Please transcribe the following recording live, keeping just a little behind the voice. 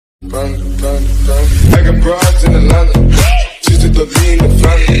I got broads in Atlanta, just to lean the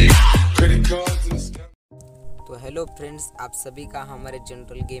family, credit cards in the scam. तो hello friends, आप सभी का हमारे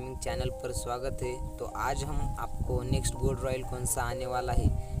general gaming channel पर स्वागत है। तो आज हम आपको नेक्स्ट गोल्ड रॉयल कौन सा आने वाला है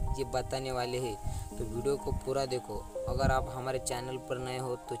ये बताने वाले हैं। तो वीडियो को पूरा देखो। अगर आप हमारे चैनल पर नए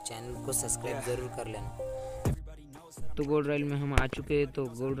हो तो चैनल को सब्सक्राइब ज़रूर कर लेना। तो गोल्ड रॉयल में हम आ चुके हैं। तो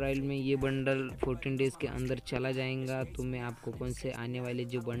गोल्ड रॉयल में ये बंडल 14 डेज़ के अंदर चला जाएगा। तो मैं आपको कौन से आने वाले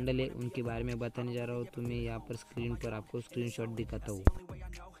जो बंडल है उनके बारे में बताने जा रहा हूँ। तो मैं यहाँ पर स्क्रीन पर आपको स्क्रीनशॉट दिखाता हूँ।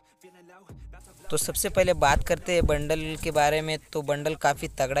 तो सबसे पहले बात करते हैं बंडल के बारे में। तो बंडल काफ़ी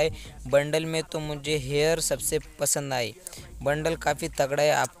तगड़ा है। बंडल में तो मुझे हेयर सबसे पसंद आई। बंडल काफ़ी तगड़ा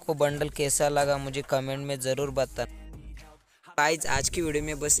है। आपको बंडल कैसा लगा मुझे कमेंट में ज़रूर बताना। गाइस, आज की वीडियो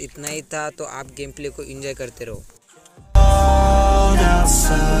में बस इतना ही था। तो आप गेम प्ले को एंजॉय करते रहो।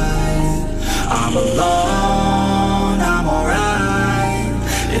 I'm alone, I'm alright.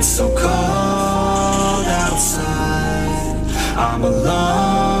 It's so cold outside. I'm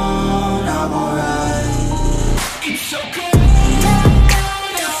alone, I'm alright. It's so cold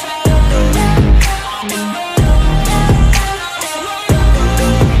outside. I'm alone,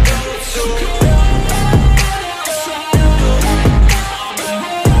 it's so cold outside. I'm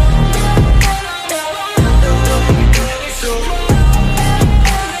alone, it's so cold.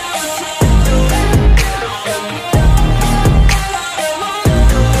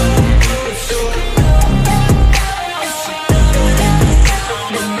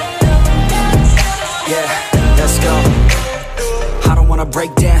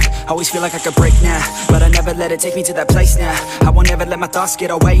 Break down, always feel like I could break now, but I never let it take me to that place now. I won't ever let my thoughts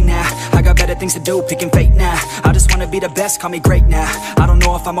get away now. I got better things to do, picking fate now. I just wanna be the best, call me great now. I don't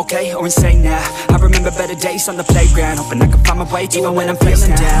know if I'm okay or insane now. I remember better days on the playground, hoping I can find my way even when I'm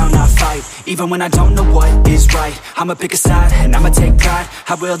feeling down. I fight, even when I don't know what is right. I'ma pick a side, and I'ma take pride.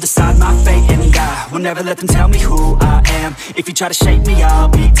 I will decide my fate, and I will never let them tell me who I am. If you try to shape me, I'll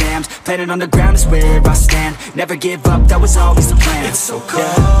be damned. Planet on the ground is where I stand. Never give up, that was always the plan. It's so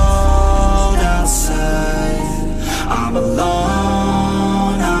cold outside. I'm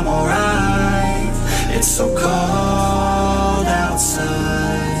alone, I'm alright. It's so cold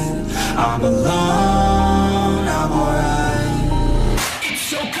outside. I'm alone, I'm alright. It's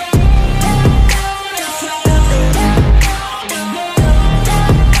so cold outside. I'm alone.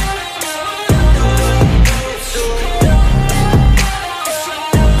 It's so cold outside.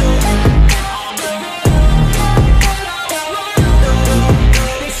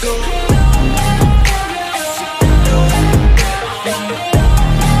 I'm alone.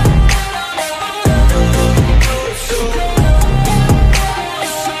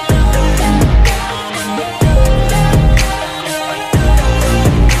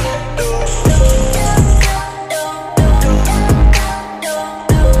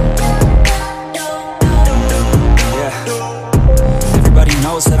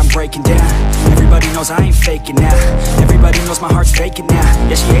 That I'm breaking down. Everybody knows I ain't faking now. Everybody knows my heart's faking now.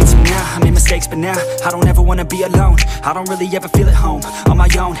 Yeah, she hates me now, I made mistakes but now I don't ever wanna be alone. I don't really ever feel at home. On my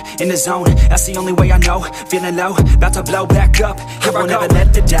own, in the zone, that's the only way I know. Feeling low, about to blow back up. Here I won't ever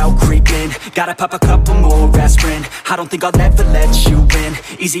let the doubt creep in. Gotta pop a couple more aspirin. I don't think I'll ever let you in.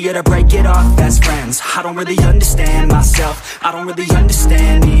 Easier to break it off best friends. I don't really understand myself. I don't really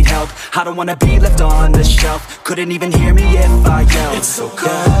understand, need help. I don't wanna be left on the shelf. Couldn't even hear me if I yelled. It's so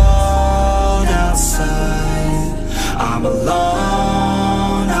cold outside. I'm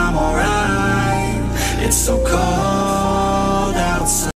alone, I'm alright. It's so cold